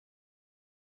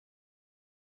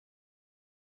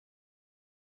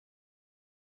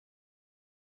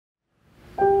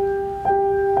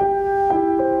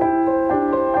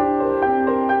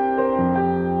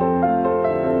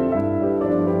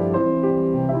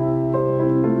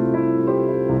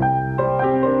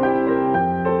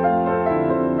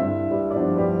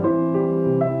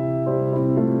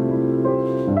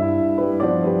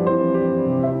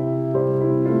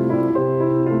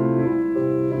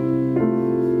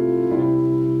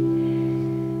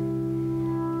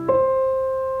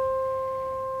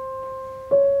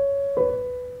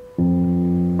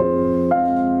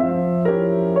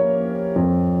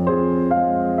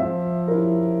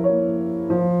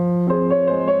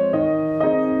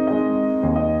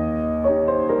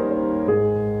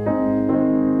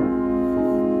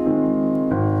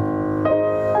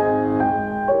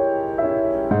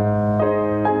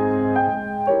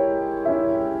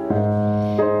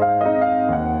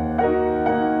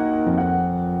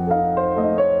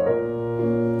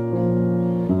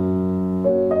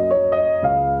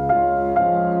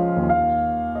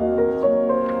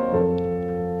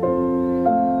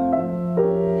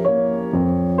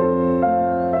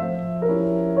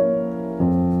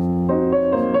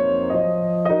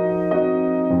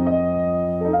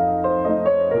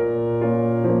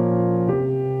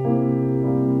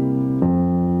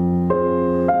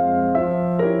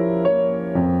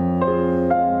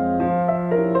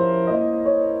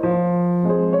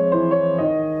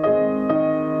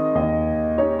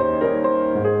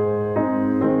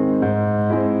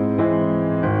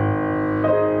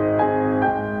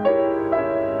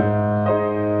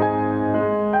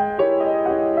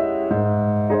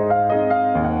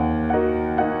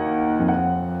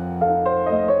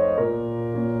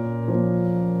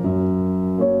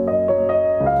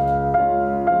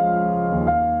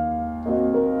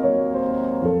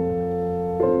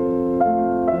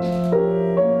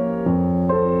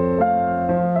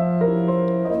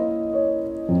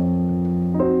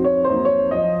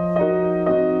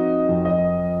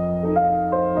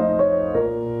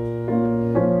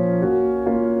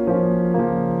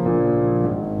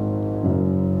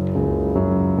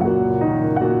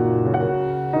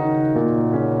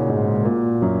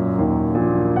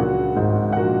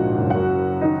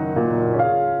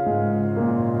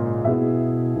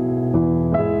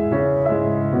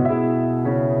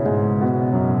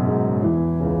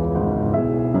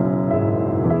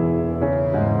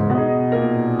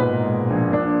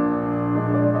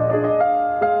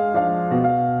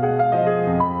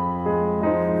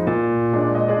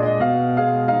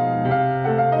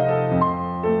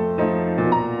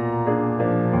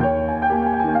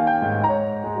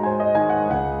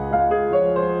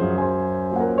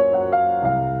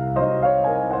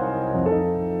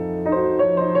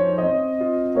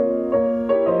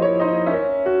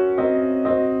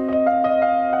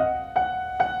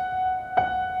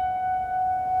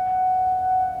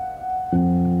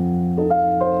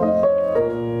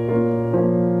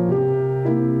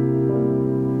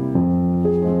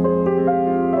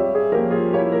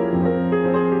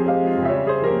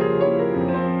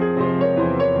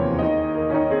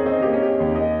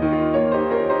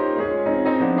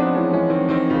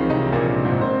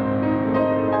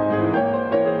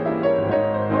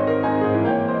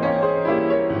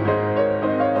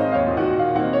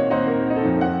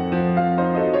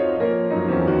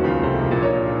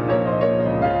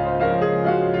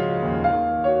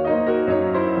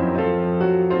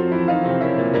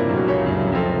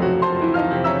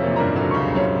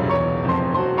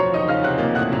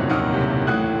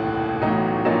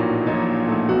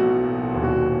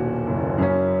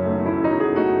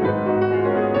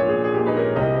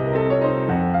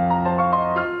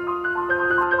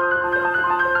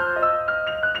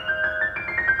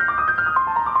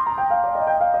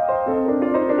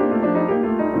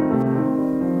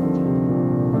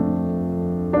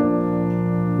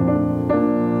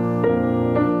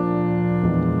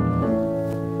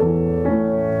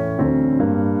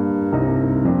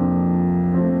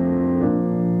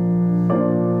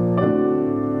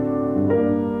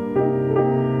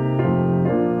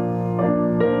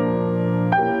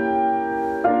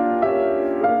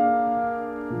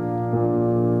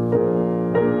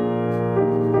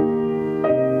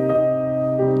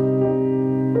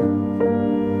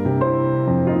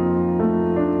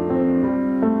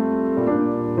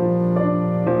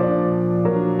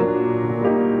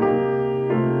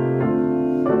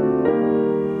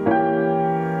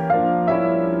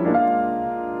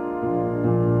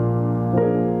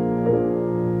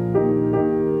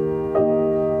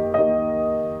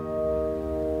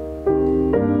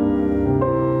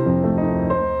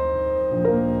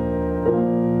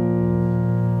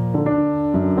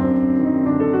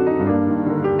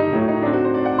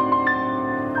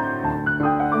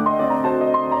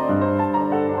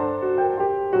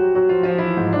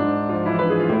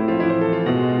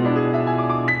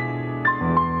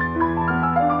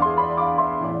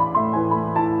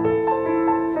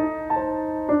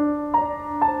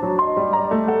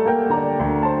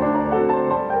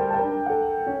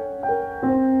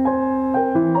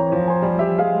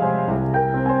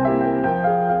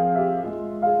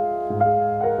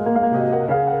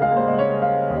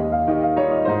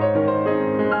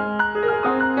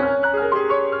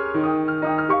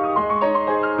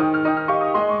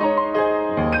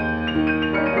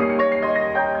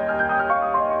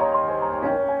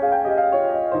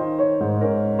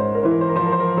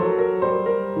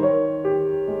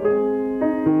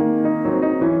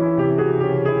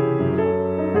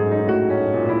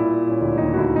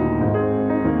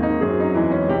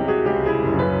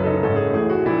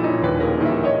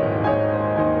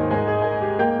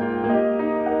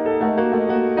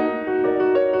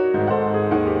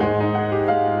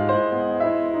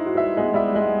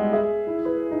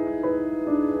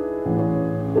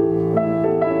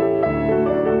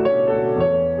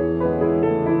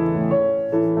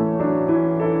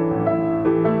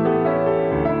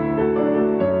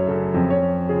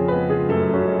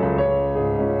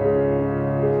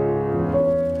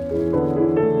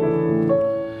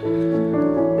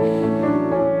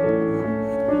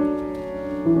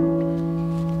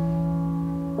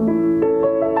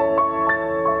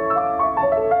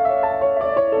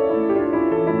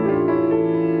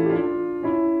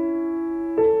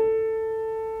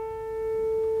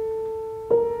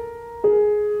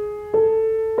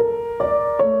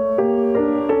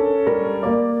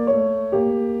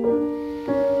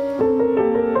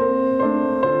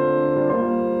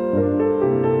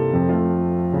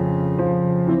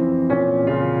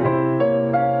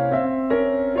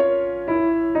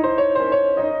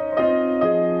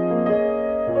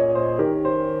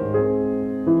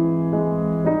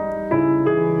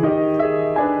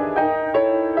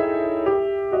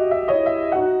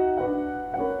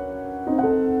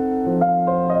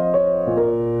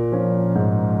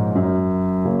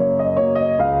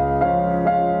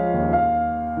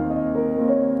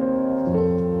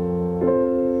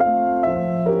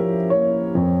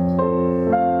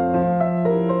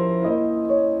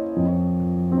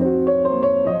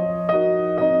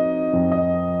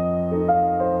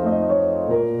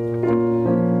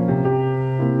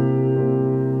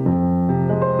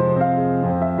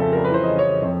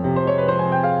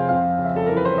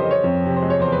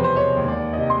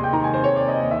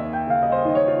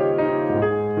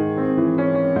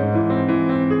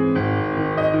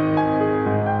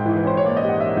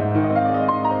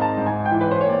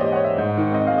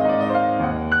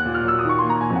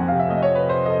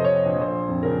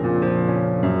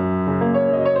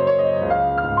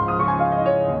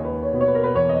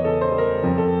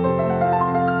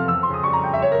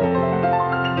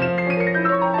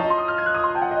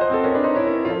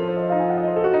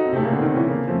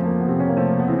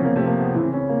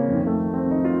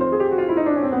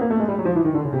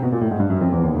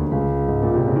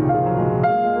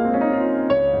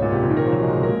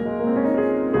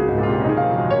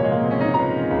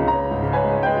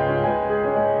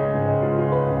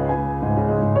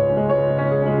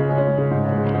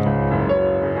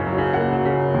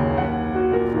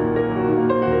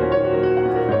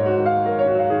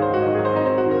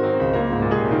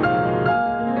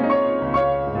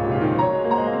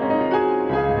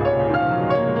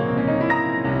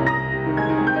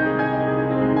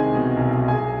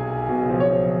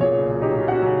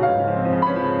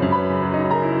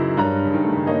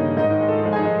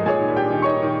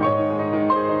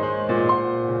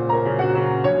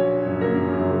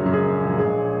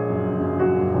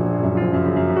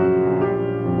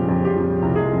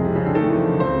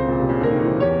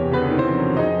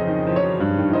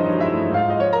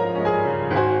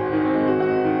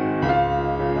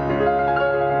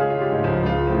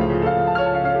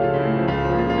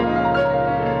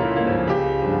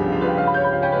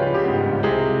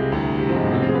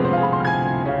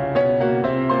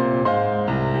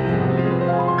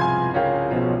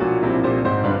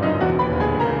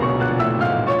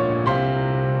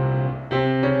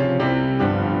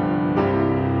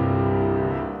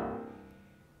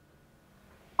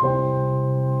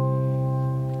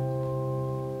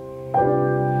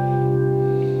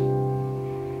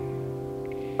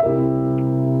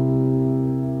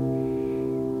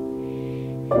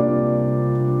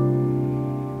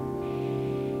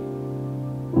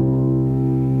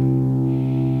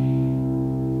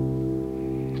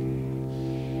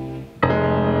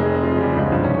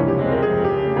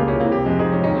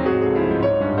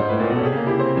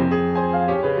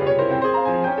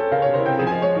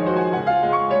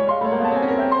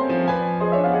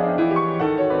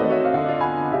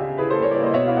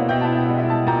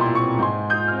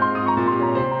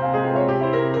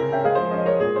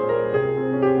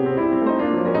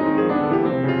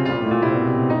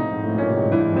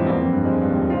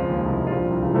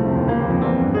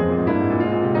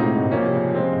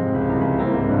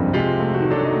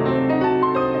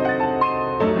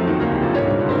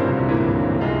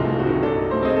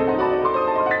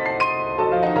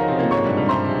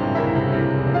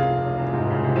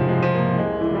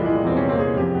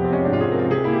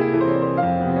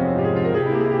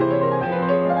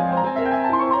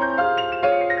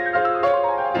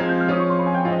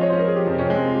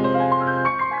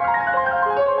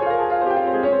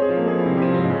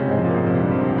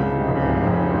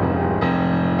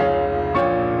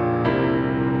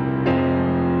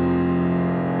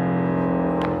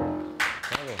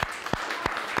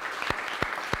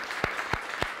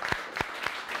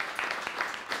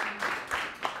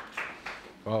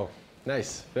Oh,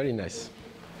 nice, very nice.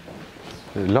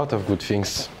 A lot of good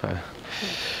things.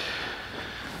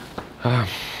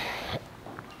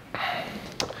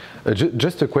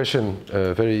 Just a question.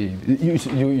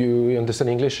 You understand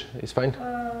English? It's fine.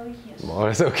 Yes. More or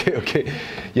less, okay.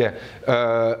 Yeah.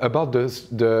 About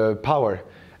the power.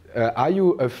 Are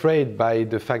you afraid by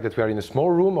the fact that we are in a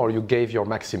small room, or you gave your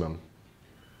maximum?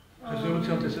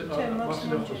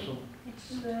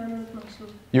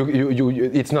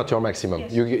 It's not your maximum.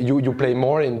 Yes. You play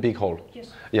more in big hall.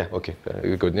 Yes. Yeah. Okay.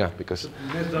 Good. Yeah. Because.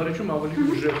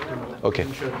 Okay.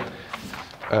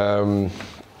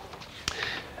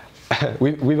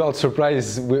 Without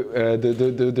surprise,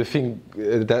 the thing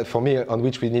that for me on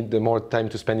which we need the more time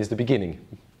to spend is the beginning.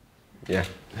 Yeah.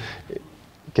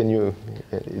 Can you?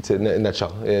 It's a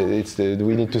nutshell.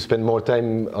 We need to spend more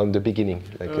time on the beginning.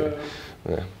 Like.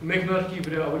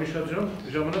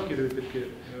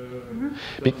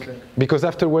 Because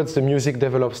afterwards the music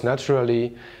develops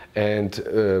naturally, and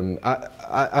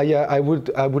I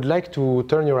would like to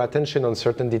turn your attention on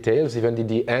certain details, even in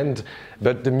the end.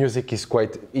 But the music is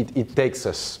quite. It takes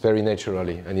us very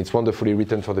naturally, and it's wonderfully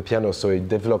written for the piano, so it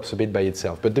develops a bit by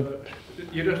itself. But the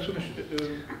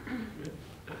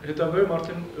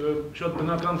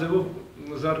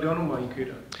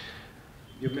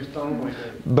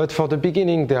But for the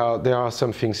beginning, there are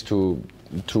some things to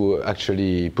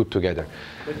actually put together.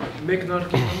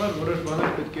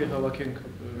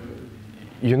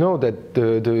 You know that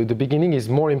the beginning is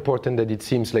more important than it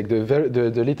seems. Like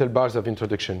the little bars of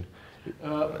introduction.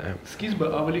 Սկիզբը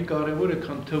ավելի կարևոր է,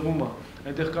 քան թվում է։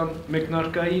 Այնտեղ կան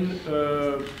մեկնարկային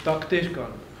տակտեր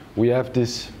կան։ We have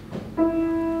this.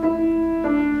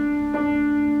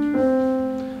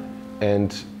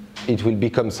 And it will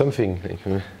become something.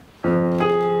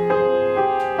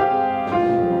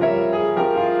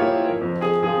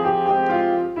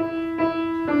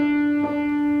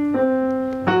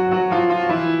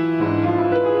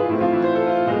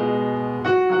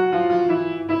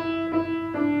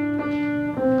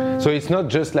 So it's not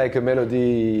just like a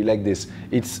melody like this.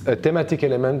 It's a thematic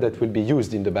element that will be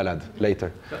used in the ballad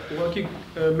later.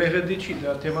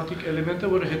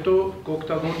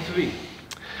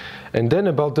 And then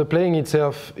about the playing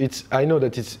itself, I know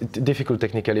that it's difficult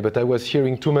technically, but I was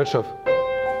hearing too much of.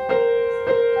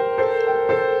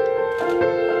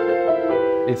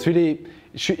 It's really,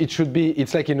 it should be.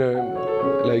 It's like in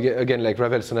like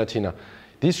Ravel Sonatina.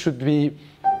 This should be.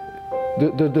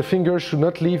 The finger should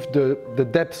not leave the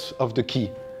depths of the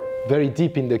key, very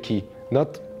deep in the key,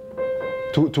 not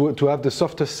to have the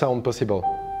softest sound possible.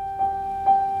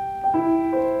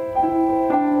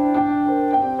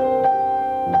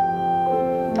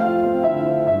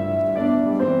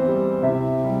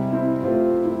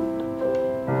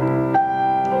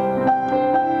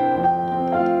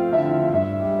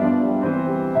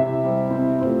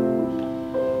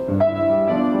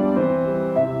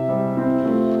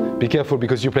 Be careful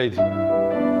because you played. Yeah.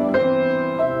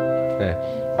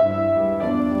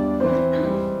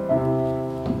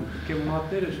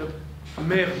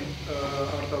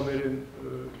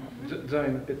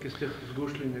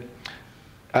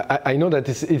 I know that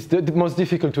it's the most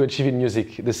difficult to achieve in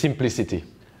music, the simplicity.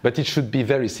 But it should be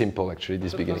very simple, actually,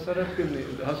 this beginning.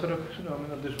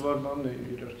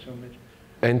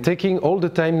 And taking all the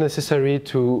time necessary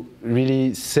to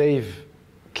really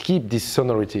keep this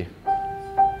sonority.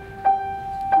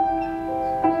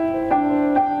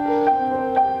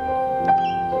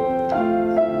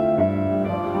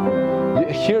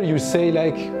 Here you say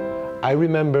like, I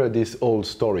remember this old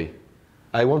story.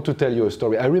 I want to tell you a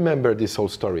story. I remember this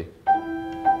old story.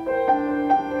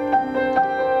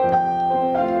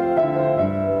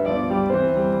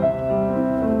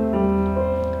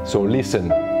 So listen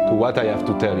to what I have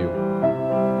to tell you.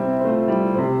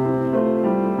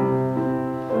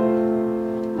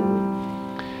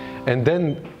 And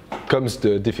then comes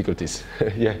the difficulties.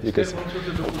 Yeah, you can see.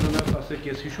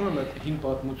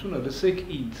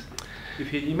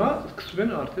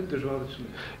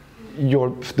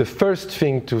 The first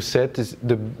thing to set is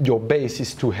your bass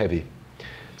is too heavy.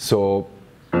 So,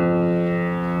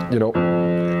 you know,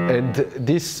 and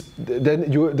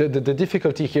the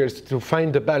difficulty here is to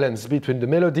find the balance between the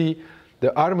melody,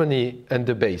 the harmony, and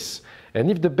the bass. And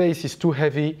if the bass is too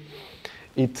heavy,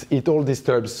 it all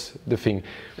disturbs the thing.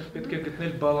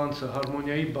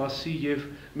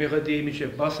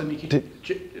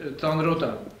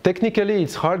 Technically,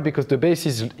 it's hard because the bass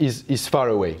is far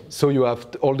away, so you have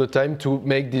all the time to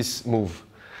make this move.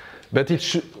 But it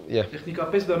should, yeah.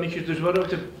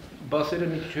 բասերը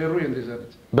մի քիչ հեռու են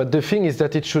դեզանից։ But the thing is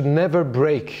that it should never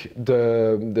break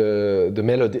the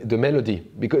melody,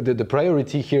 because the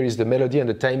priority here is the melody and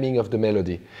the timing of the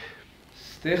melody.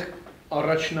 Ստեղ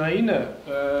առաջնայինը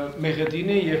մեղեդին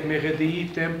է եւ մեղեդիի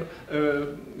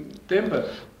տեմպը,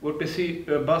 որպեսզի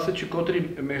բասը չկոտրի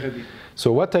մեղեդին։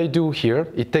 So what I do here,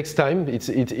 it takes time.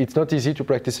 It's not easy to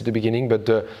practice at the beginning, but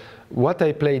what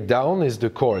I play down is the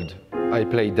chord. I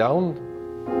play down,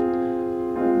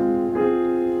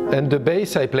 and the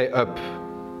bass I play up,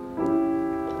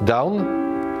 down,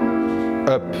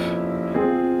 up.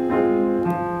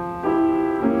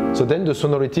 So then the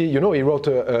sonority, you know, he wrote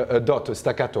a dot, a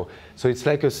staccato. So it's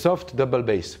like a soft double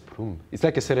bass. It's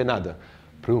like a serenade.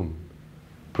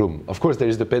 Of course, there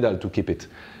is the pedal to keep it,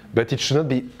 but it should not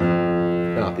be.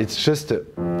 No, it's just.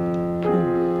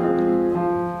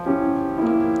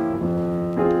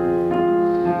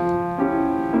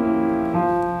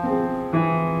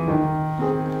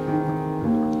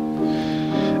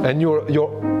 And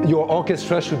your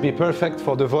orchestra should be perfect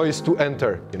for the voice to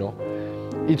enter. You know,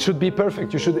 it should be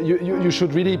perfect. You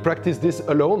should really practice this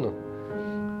alone,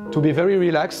 to be very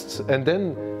relaxed, and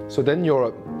then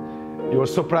your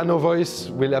soprano voice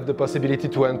will have the possibility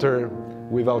to enter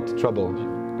without trouble.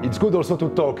 It's good also to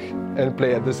talk and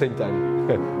play at the same time.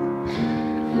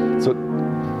 So.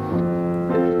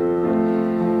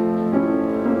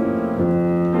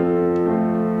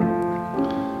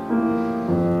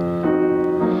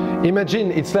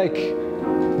 Imagine it's like,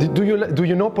 do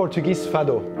you know Portuguese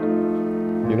fado?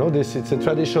 You know this, it's a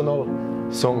traditional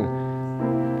song.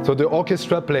 So the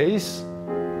orchestra plays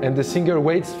and the singer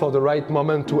waits for the right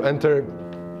moment to enter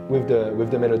with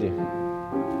the melody.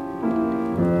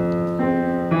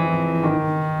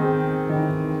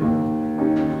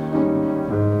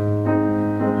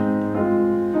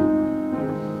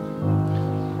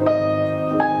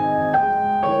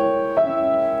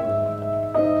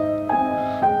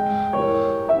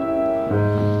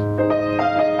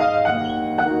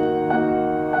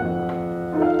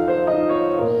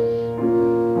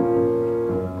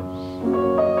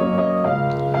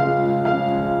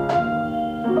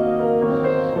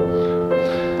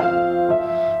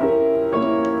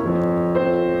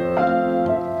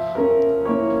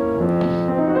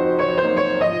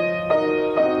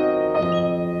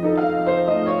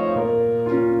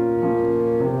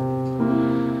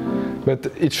 But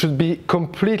it should be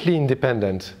completely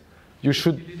independent. You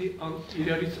should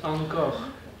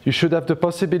have the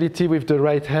possibility with the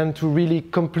right hand to really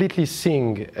completely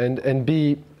sing and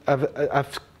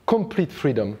have complete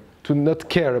freedom to not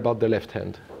care about the left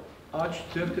hand.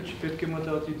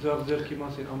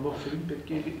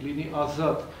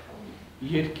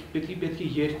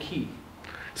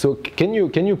 So can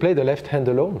you play the left hand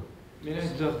alone?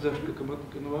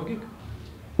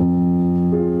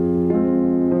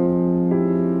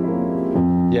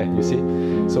 Yeah, you see?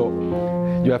 So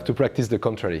you have to practice the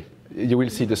contrary. You will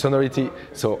see the sonority.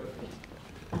 So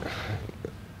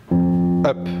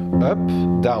up, up,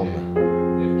 down.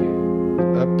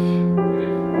 Up,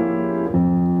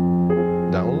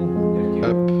 down,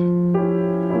 up.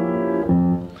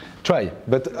 Try,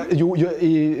 but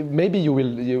maybe you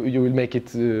will make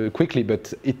it quickly,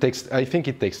 but I think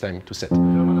it takes time to set.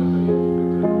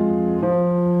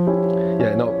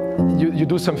 Yeah, no, you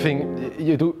do something,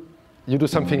 you do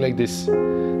something like this.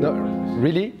 No,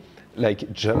 really,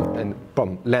 like jump and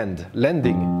pom,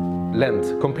 landing,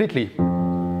 land completely.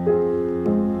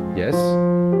 Yes.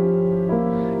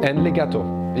 And legato.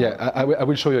 Yeah, I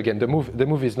will show you again. The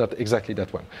move is not exactly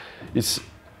that one. It's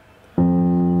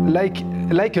like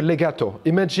a legato.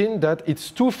 Imagine that it's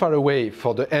too far away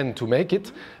for the end to make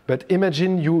it, but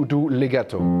imagine you do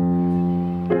legato.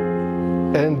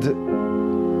 And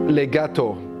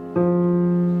legato.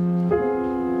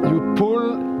 You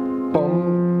pull,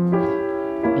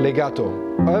 pom, legato,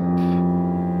 up,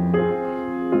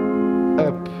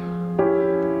 up.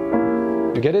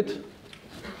 You get it?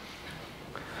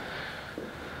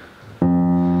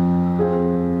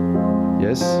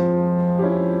 Yes.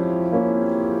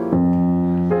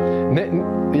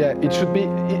 Yeah, it should be,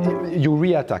 you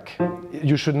re-attack.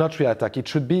 You should not re-attack. It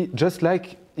should be just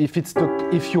like if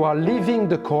you are leaving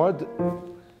the chord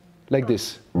like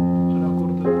this.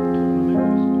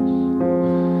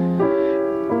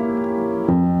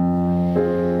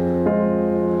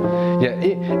 Yeah,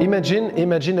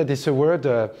 imagine that it's a word.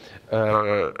 I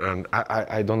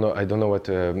don't know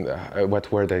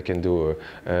what word I can do.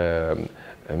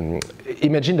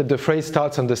 Imagine that the phrase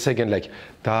starts on the second, like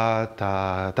ta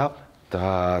ta ta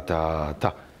ta ta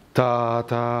ta ta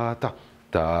ta ta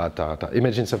ta ta ta.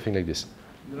 Imagine something like this.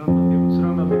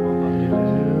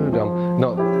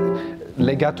 No,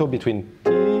 legato between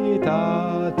ti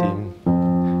ta tim.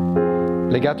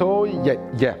 Legato,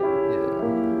 yeah.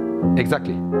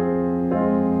 Exactly.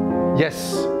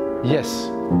 Yes, yes.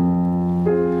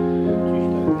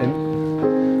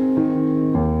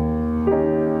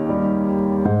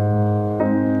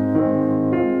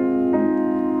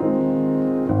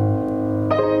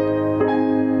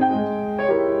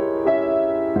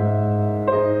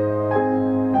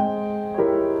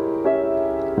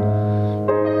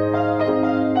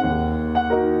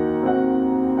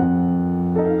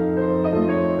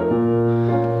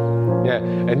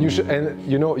 And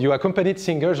you know, you accompanied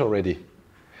singers already.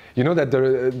 You know that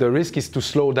the risk is to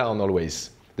slow down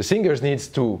always. The singers needs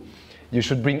to, you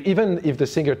should bring, even if the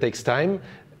singer takes time,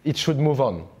 it should move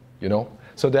on, you know.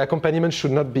 So the accompaniment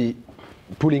should not be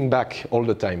pulling back all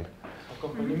the time.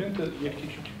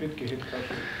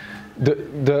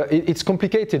 It's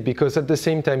complicated because at the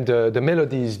same time the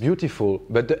melody is beautiful,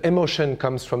 but the emotion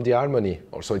comes from the harmony.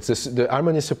 Also, it's the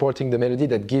harmony supporting the melody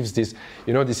that gives this,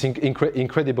 you know, this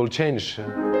incredible change.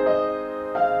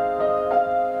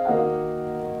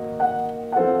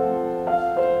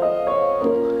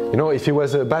 You know, if he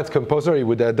was a bad composer, he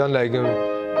would have done like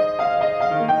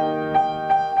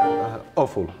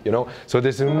awful. You know, so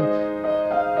there's.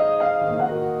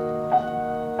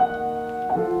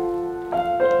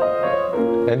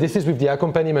 And this is with the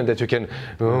accompaniment that you can,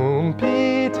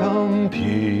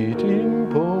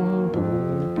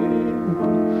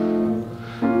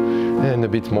 and a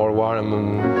bit more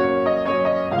warm.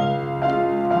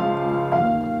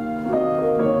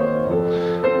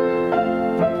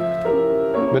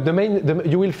 But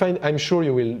you will find, I'm sure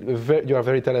you are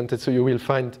very talented, so you will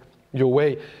find your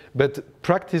way. But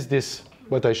practice this,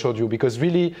 what I showed you, because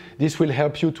really this will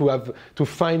help you to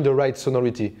find the right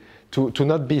sonority. To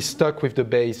not be stuck with the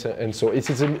bass, and so it's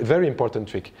a very important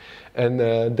trick. And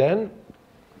then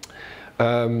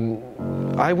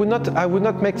I would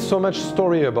not make so much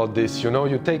story about this. You know,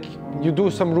 you do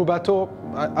some rubato.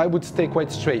 I would stay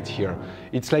quite straight here.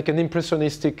 It's like an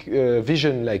impressionistic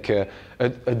vision, like a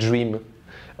dream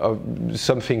of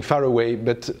something far away,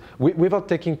 but without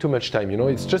taking too much time. You know,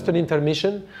 it's just an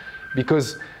intermission,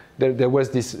 because there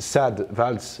was this sad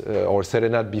valse or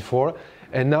serenade before.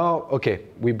 And now, okay,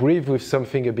 we breathe with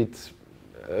something a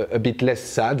bit less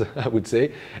sad, I would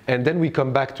say, and then we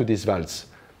come back to this valse.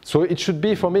 So it should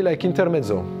be for me like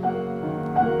intermezzo.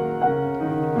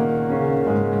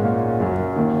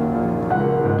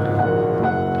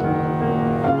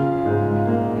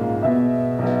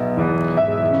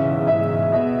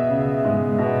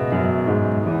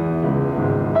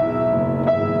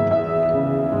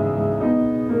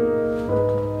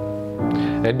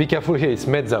 And be careful here, it's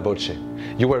mezza voce.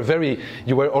 You were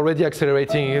already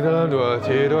accelerating. No,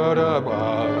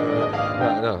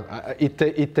 it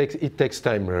takes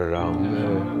time.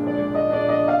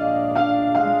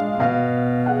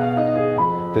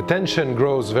 The tension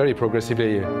grows very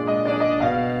progressively.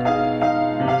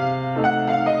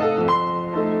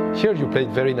 Here you played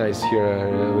very nice.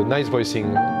 Here, nice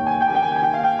voicing.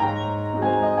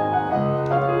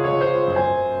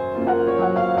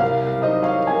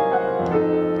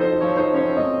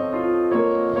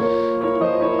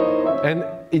 And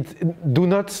do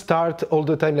not start all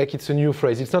the time like it's a new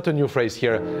phrase. It's not a new phrase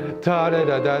here. Ta da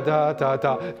da da da da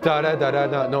da da da da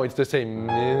da. No, it's the same.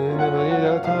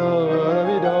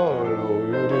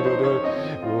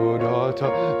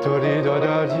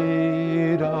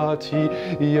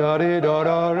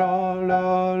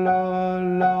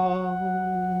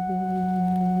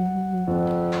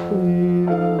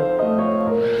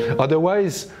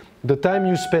 Otherwise, the time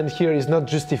you spend here is not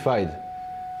justified.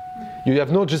 You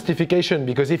have no justification,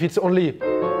 because if it's only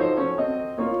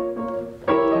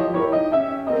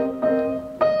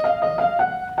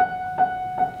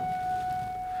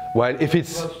while if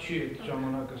it's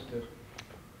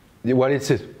what it's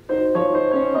it.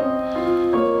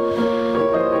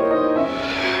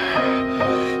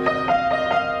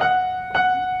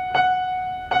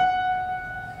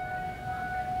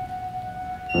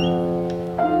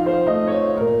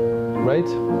 Right?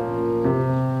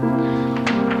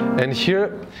 And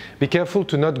here, be careful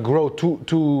to not grow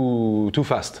too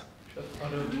fast.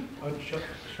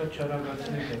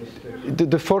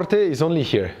 The forte is only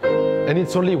here, and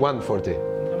it's only one forte.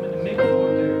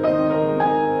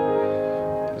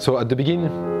 So at the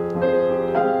beginning,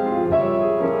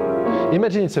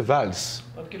 imagine it's a valse.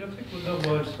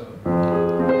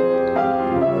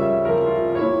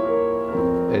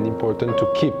 And important to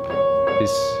keep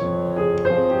this.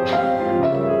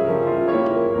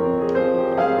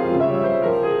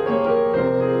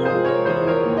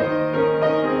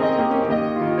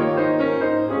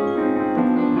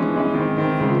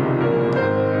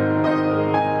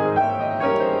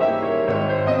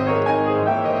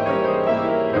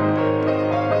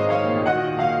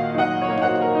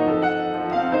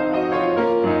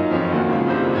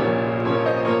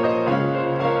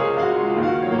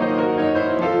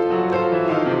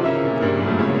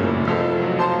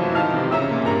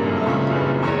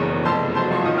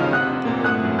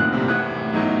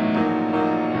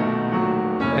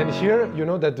 And here, you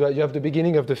know that you have the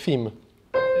beginning of the theme.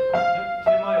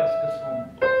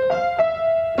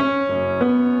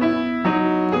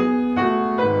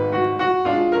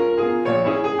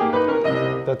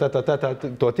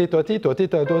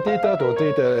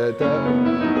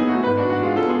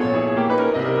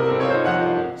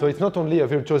 So it's not only a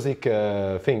virtuosic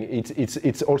thing,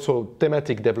 it's also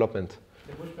thematic development.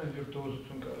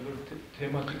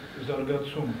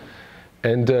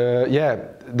 And yeah,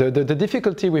 the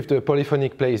difficulty with the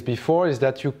polyphonic plays before is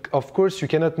that of course you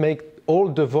cannot make all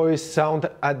the voice sound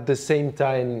at the same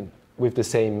time with the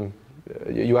same,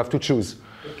 you have to choose.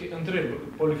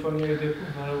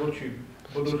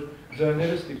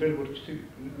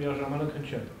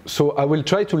 So I will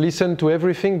try to listen to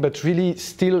everything, but really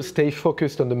still stay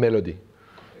focused on the melody.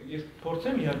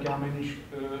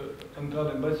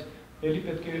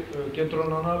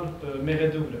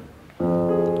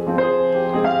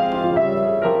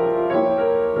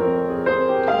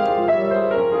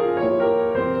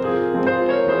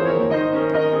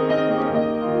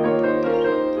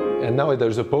 And now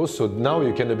there's a pause, so now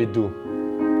you can a bit do.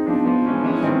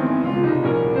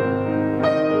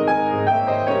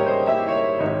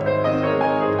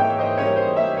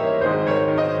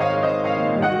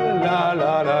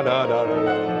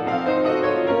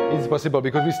 It's possible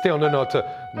because we stay on the note.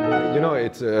 You know,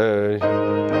 it's.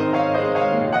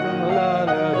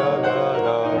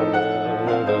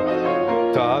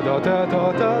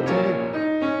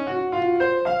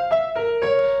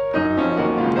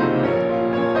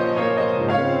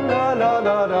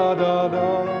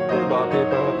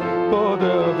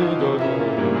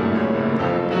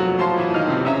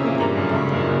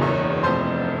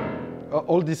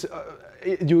 All this,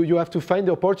 you have to find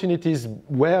the opportunities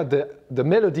where the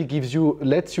melody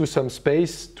lets you some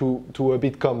space to a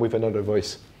bit come with another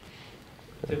voice.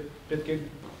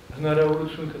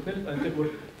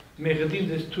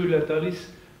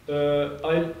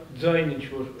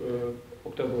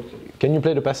 Can you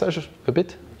play the passage a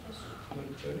bit?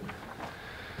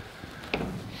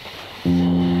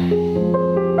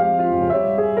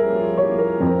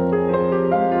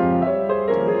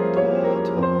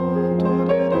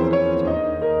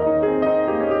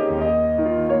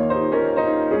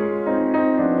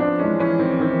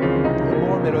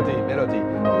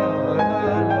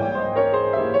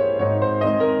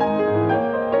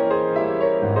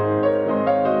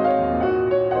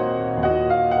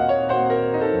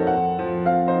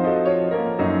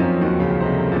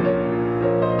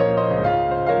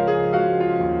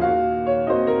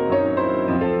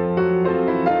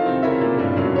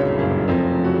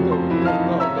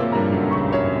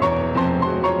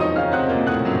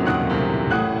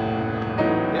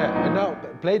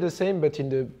 Play the same, but in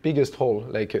the biggest hall,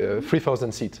 like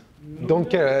 3,000 seats. Don't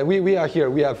care. We are here.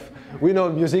 We know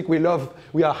music. We are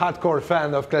hardcore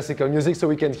fan of classical music, so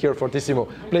we can hear fortissimo.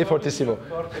 Play fortissimo.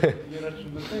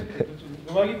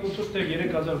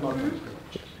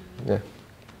 Yeah.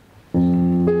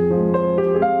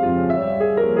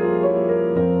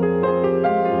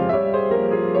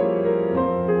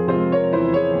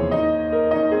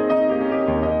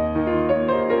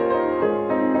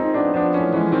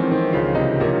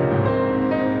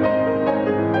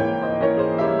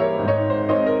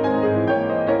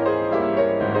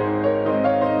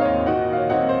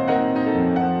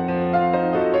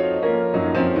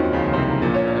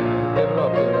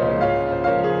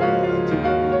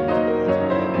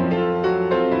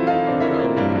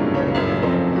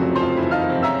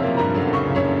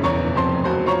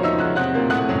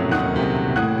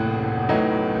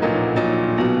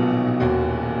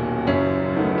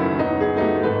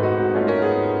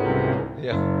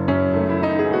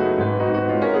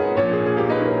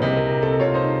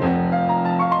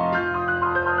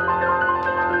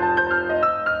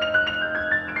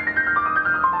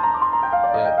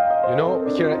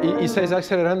 He says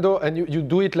accelerando, and you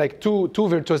do it like two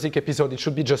virtuosic episodes. It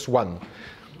should be just one.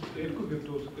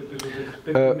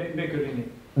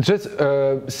 Just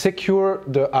secure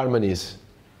the harmonies.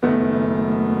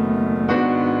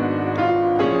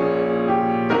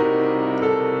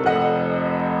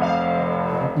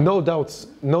 No doubts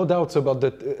about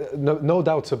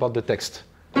the text.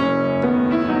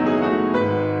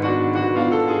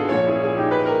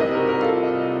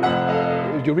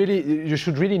 You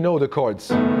should really know the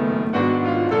chords.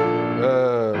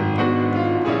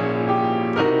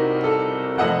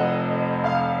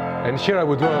 And here I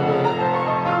would do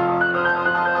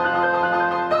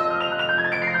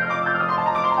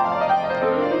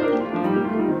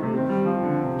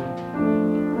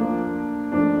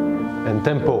and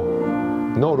tempo,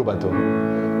 no rubato.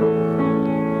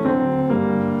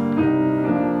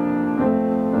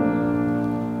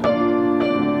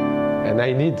 and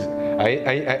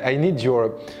I need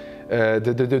your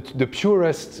the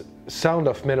purest sound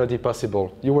of melody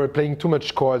possible. You were playing too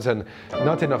much chords and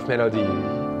not enough melody.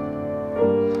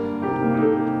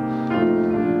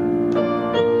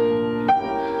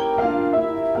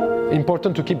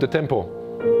 Important to keep the tempo.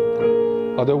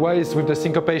 Otherwise, with the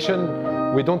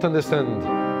syncopation, we don't understand.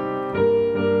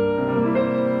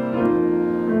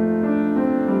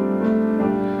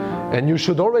 And you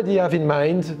should already have in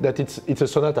mind that it's a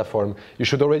sonata form. You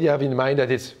should already have in mind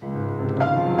that it's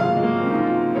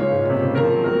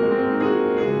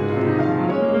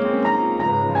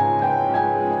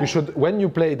you should, when you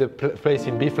play the place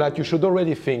in B flat, you should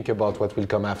already think about what will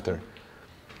come after.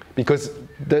 Because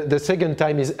the second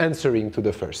time is answering to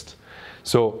the first.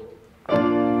 So,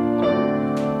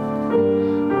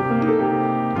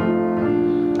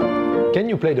 can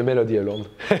you play the melody alone?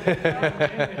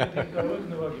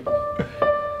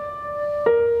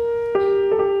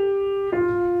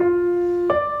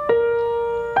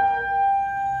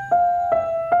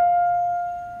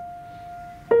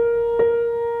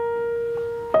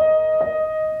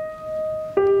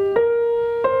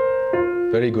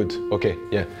 Very good. Okay,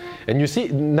 yeah. And you see,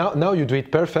 now you do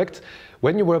it perfect.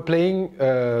 When you were playing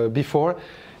before,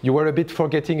 you were a bit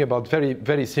forgetting about very,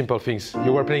 very simple things.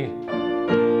 You were playing,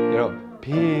 you know,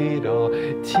 Pira,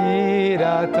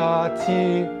 tira, ta,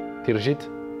 ti, tirjit.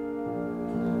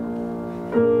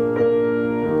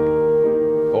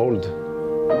 Old.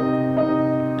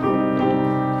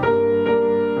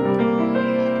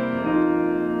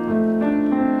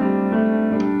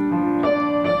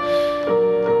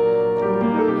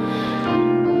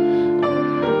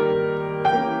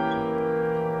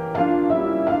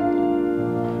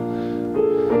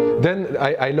 Then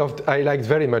I liked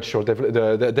very much your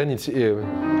then it's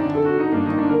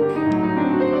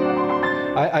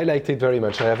I liked it very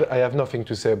much. I have nothing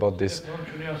to say about this.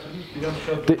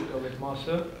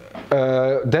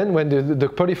 Then when the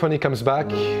polyphony comes back,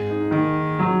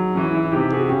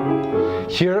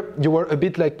 here you were a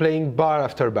bit like playing bar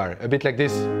after bar, a bit like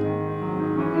this.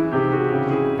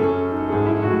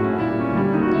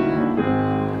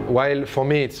 While for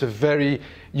me it's a very,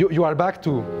 you are back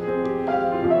to,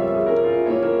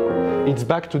 it's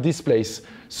back to this place.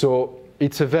 So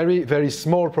it's a very, very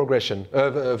small progression,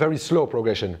 a very slow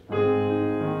progression.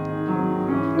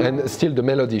 And still the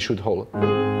melody should hold.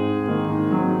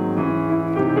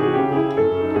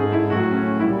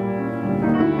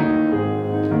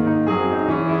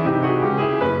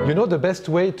 You know the best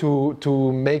way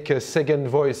to make a second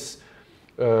voice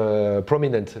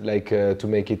prominent, like to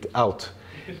make it out,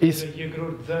 is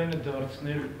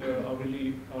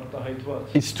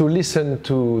to listen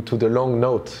to the long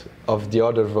note of the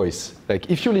other voice. Like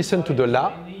if you listen to the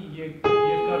la,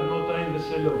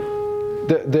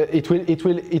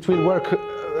 it will work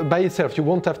by itself. You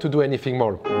won't have to do anything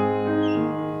more.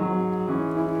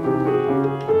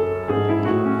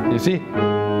 You see?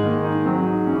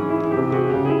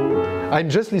 I'm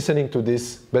just listening to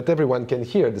this, but everyone can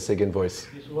hear the second voice.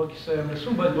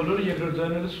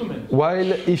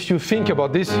 While if you think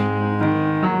about this,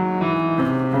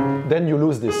 then you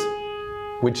lose this,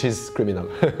 which is criminal.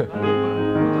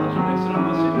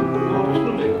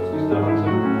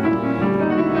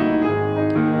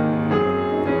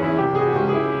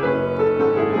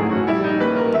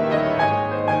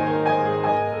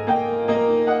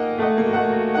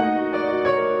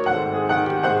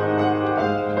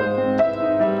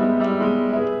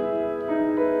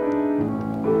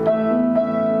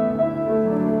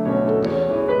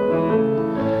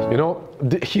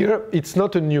 Here, it's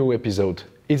not a new episode.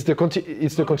 It's the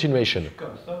continuation.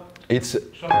 It's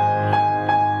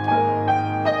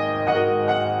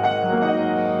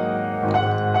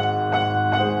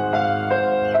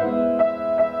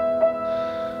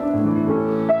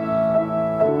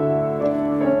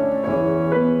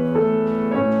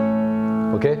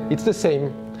okay. It's the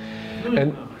same,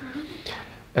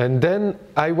 and then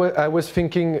I was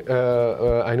thinking,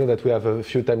 I know that we have a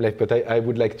few time left, but I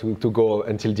would like to go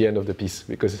until the end of the piece,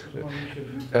 because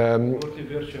I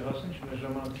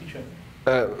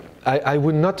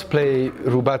would not play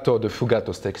rubato, the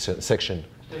fugato section.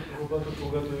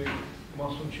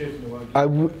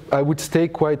 I would stay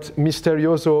quite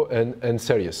misterioso and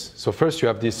serious. So first you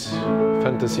have this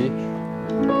fantasy.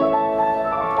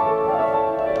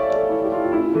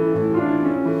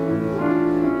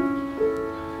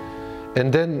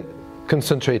 And then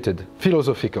concentrated,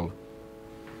 philosophical.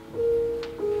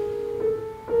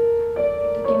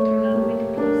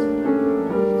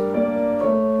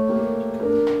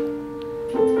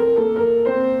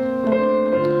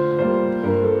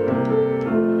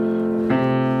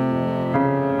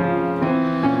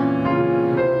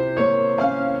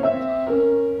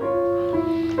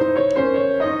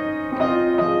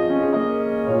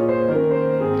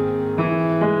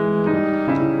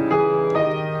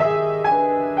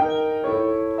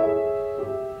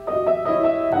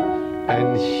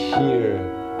 and here.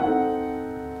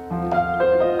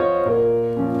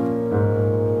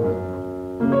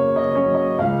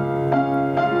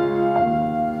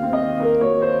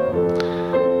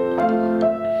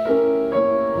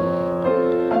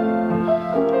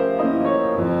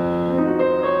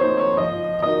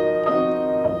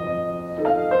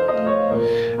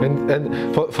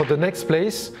 And for the next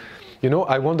place, you know,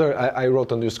 I wonder, I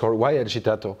wrote on the score, why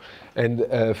agitato? And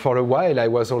for a while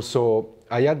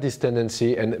I had this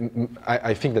tendency, and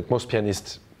I think that most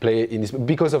pianists play in this,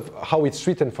 because of how it's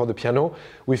written for the piano,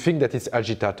 we think that it's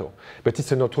agitato, but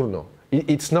it's a notturno.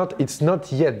 It's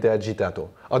not yet the agitato.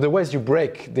 Otherwise you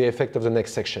break the effect of the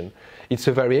next section. It's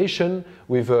a variation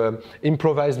with an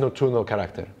improvised notturno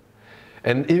character.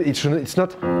 And it's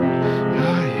not,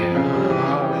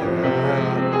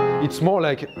 it's more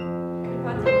like,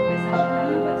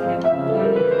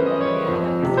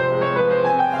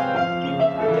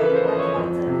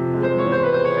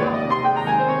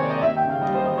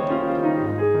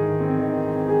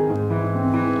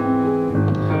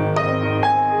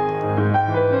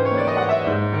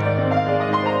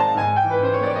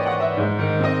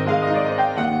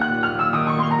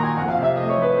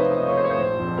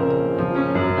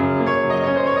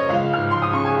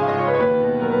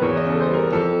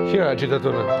 here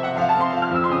agitato.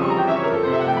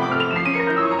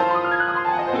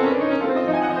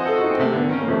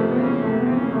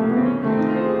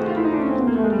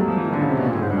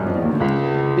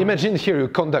 Imagine here you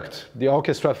conduct, the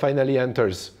orchestra finally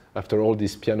enters, after all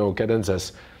these piano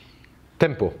cadenzas,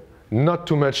 tempo, not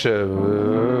too much,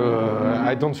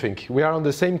 I don't think. We are on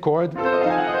the same chord.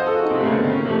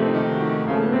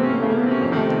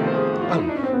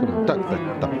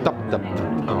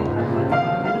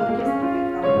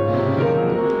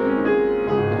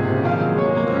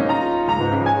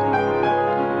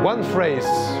 One phrase.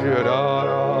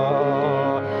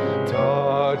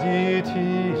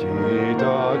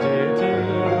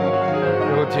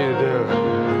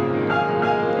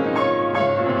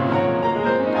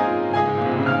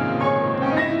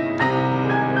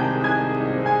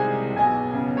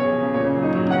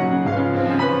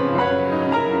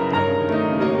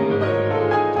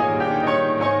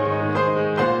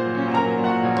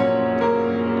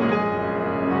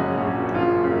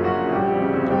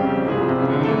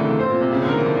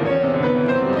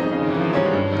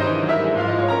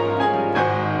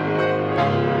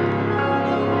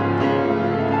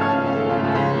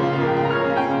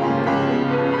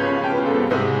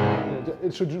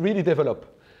 It should really develop.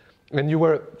 And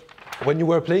when you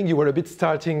were playing, you were a bit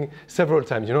starting several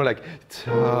times, you know, like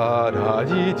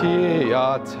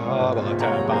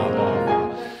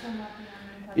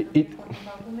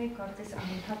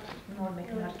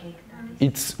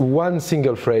it's one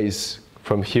single phrase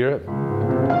from here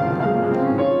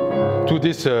to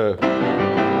this.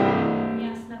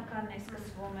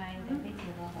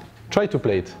 Try to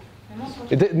play it.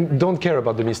 Don't care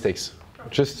about the mistakes.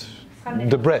 Just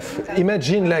the breath.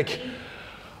 Imagine like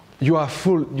you are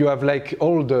full, you have like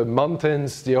all the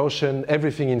mountains, the ocean,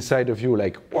 everything inside of you,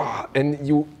 like wow, and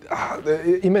you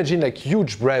imagine like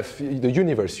huge breath, the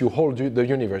universe, you hold the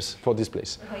universe for this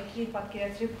place.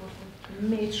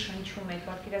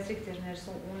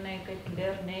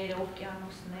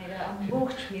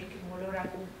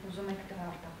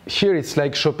 Here it's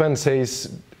like Chopin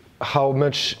says how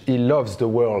much he loves the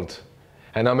world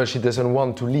and how much he doesn't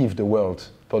want to leave the world.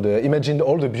 Imagine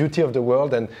all the beauty of the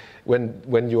world, and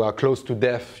when you are close to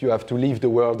death, you have to leave the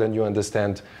world, and you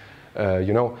understand,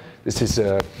 you know, this is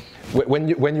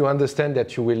when you understand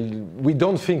that you will. We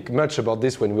don't think much about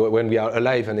this when we are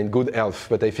alive and in good health,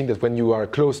 but I think that when you are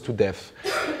close to death,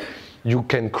 you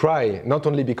can cry not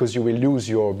only because you will lose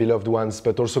your beloved ones,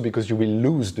 but also because you will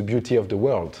lose the beauty of the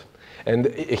world. And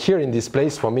here in this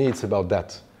place, for me, it's about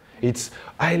that. It's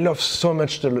I love so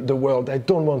much the world. I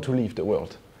don't want to leave the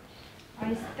world.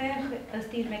 Այստեղ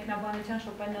ըստ իր մեկնաբանության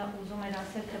Շոպենը ուզում էր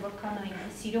ասել, թե որքան այն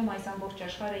սիրում այս ամբողջ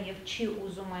աշխարհը եւ չի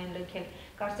ուզում այն լքել։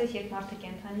 Կարծես երբ մարդը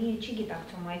կենթանի է, չի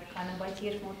գիտակցում այդքանը, բայց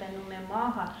երբ մոտենում է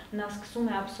մահը, նա սկսում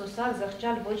է ափսոսալ,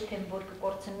 զղջալ ոչ թե որ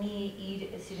կկորցնի իր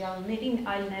սիրալներին,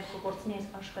 այլ նաեւ կկորցնի այս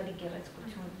աշխարհի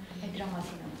գեղեցկություն։ Այդ դրա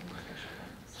մասին եմ ասում։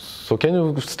 So can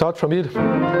you start from here?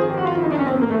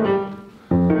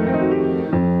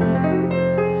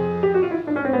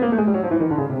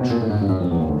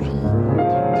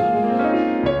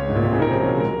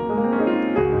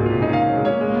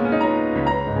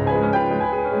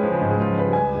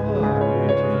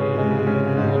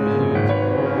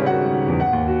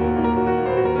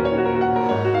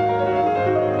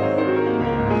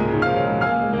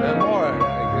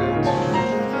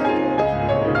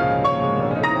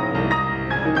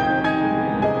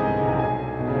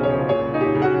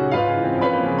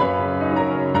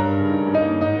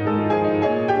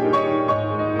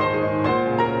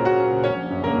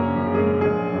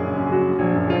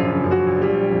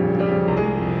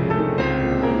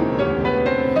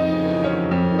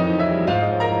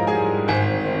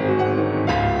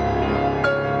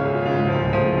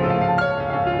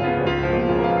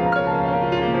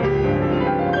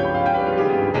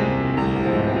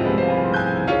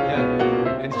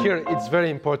 here it's very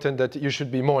important that you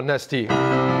should be more nasty.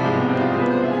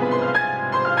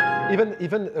 Even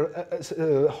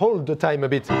hold the time a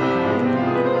bit. I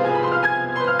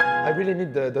really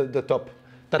need the top.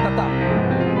 Ta ta ta.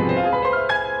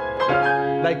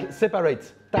 Like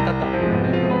separate. Ta ta ta.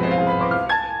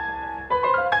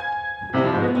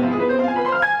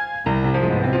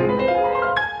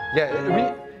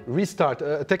 Yeah, restart.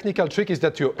 A technical trick is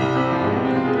that you,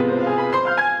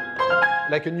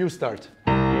 like a new start.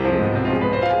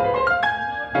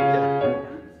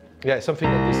 Yeah, something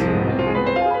like this.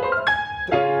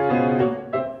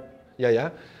 Yeah.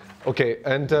 Okay,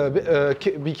 and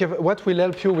be careful. What will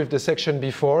help you with the section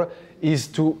before is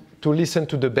to listen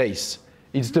to the bass.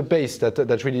 It's the bass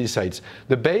that really decides.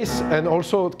 The bass, and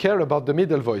also care about the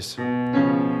middle voice.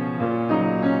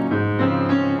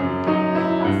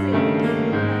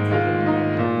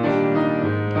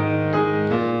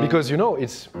 Because, you know,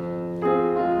 it's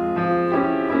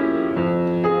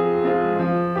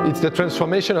the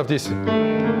transformation of this. And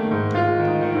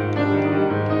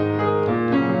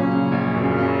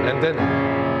then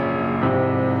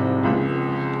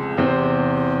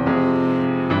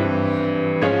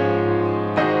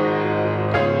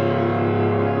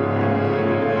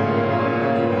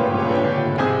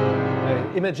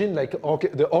imagine like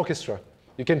the orchestra.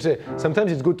 You can say,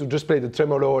 sometimes it's good to just play the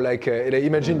tremolo, like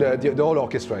imagine the whole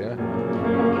orchestra, yeah?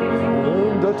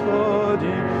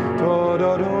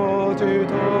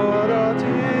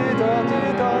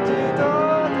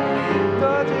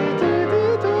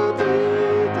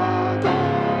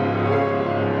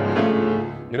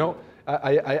 You know,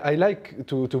 I like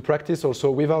to practice also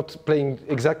without playing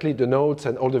exactly the notes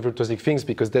and all the virtuosic things,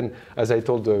 because then, as I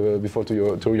told before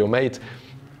to your mate,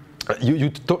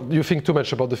 you think too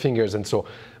much about the fingers and so.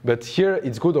 But here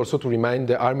it's good also to remind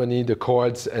the harmony, the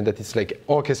chords, and that it's like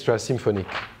orchestra symphonic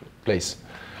place.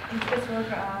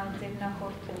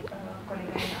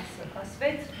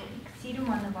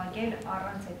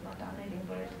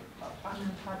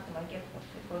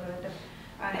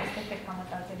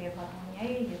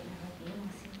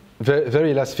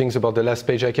 Very last things about the last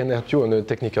page. I can help you on the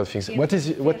technical things. What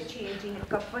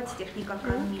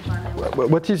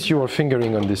is your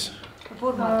fingering on this?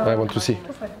 I want to see.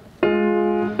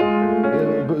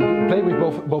 Play with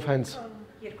both hands.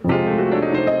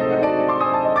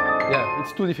 Yeah,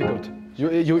 it's too difficult.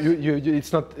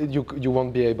 It's not. You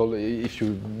won't be able if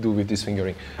you do with this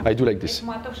fingering. I do like this.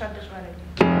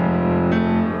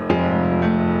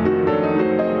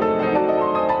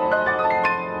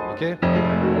 Okay.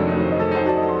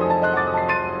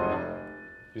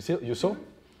 You saw?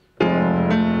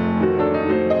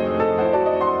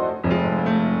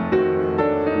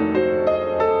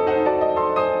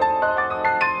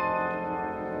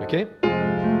 Okay.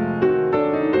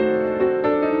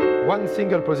 One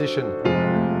single position.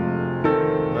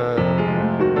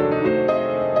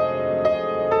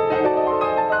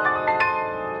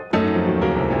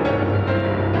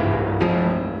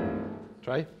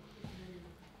 Try.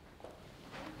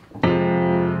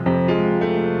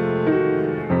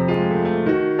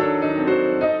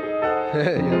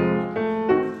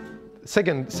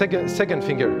 Second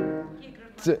finger.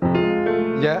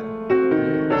 Yeah.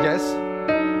 Yes.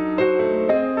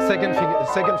 Second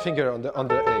finger on the A.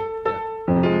 Yeah.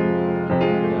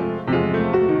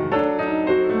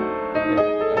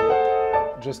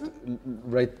 Just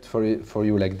write for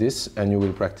you like this, and you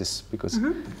will practice because.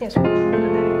 Yes.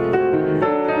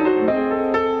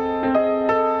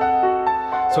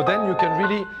 So then you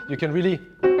can really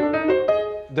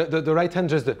the right hand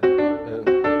just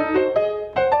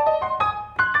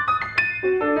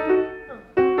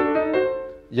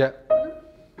yeah,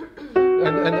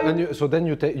 and so then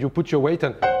you put your weight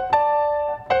and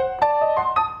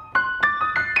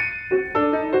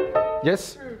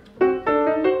yes,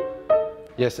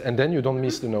 and then you don't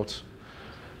miss the notes.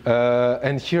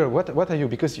 And here, what are you?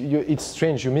 Because it's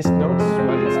strange. You missed notes,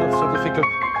 but it's not so difficult.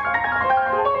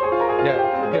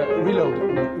 Yeah, here,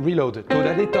 reload.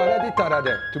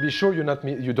 To be sure you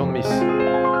don't miss.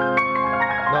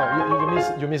 No,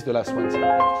 you miss the last ones.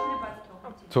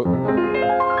 So.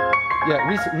 Yeah,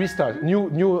 restart.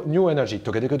 New energy.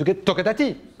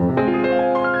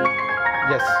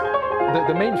 Yes.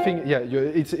 The main thing. Yeah,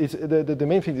 it's the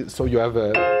main thing. So you have.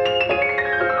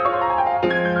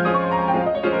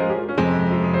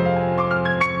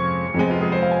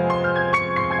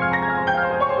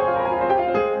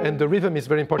 And the rhythm is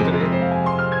very important.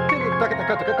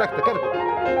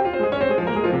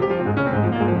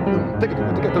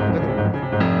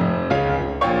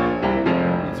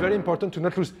 It's very important to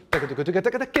not lose.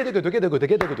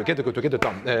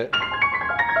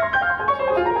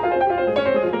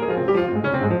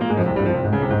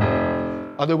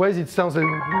 Otherwise, it sounds like, you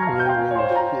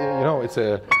know, it's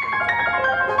a.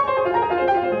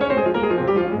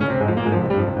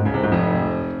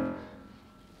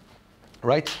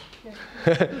 Right?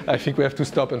 I think we have to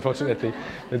stop, unfortunately.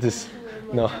 It is,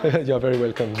 no, you're very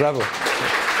welcome. Bravo.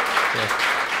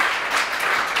 Yeah.